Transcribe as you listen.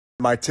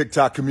My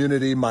TikTok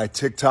community, my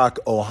TikTok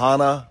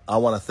ohana, I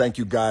want to thank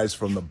you guys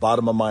from the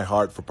bottom of my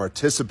heart for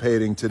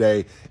participating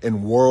today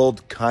in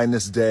World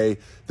Kindness Day.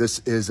 This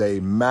is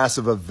a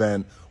massive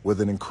event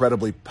with an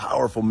incredibly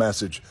powerful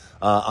message.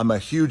 I'm a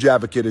huge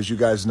advocate, as you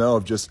guys know,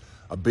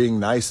 of being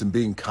nice and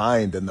being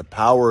kind, and the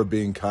power of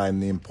being kind,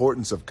 and the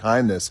importance of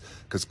kindness,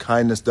 because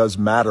kindness does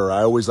matter.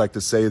 I always like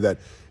to say that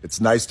it's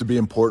nice to be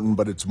important,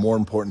 but it's more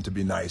important to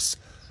be nice.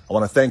 I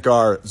want to thank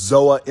our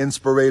Zoa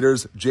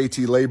inspirators,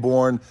 JT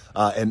Laybourne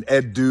and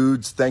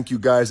eddudez. Thank you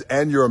guys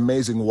and your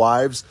amazing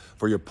wives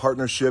for your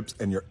partnerships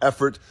and your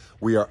effort.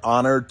 We are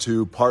honored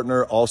to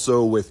partner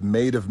also with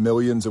Made of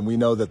Millions, and we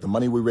know that the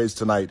money we raise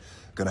tonight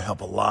is going to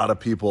help a lot of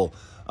people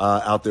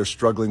out there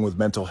struggling with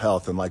mental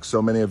health. And like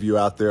so many of you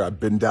out there,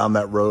 I've been down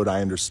that road. I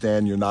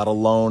understand you're not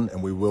alone,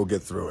 and we will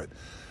get through it.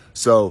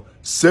 So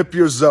sip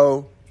your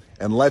Zoe,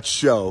 and let's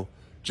show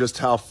just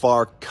how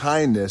far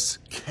kindness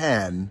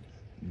can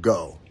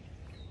go.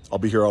 I'll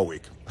be here all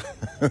week.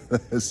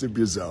 Sip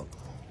your Zoe.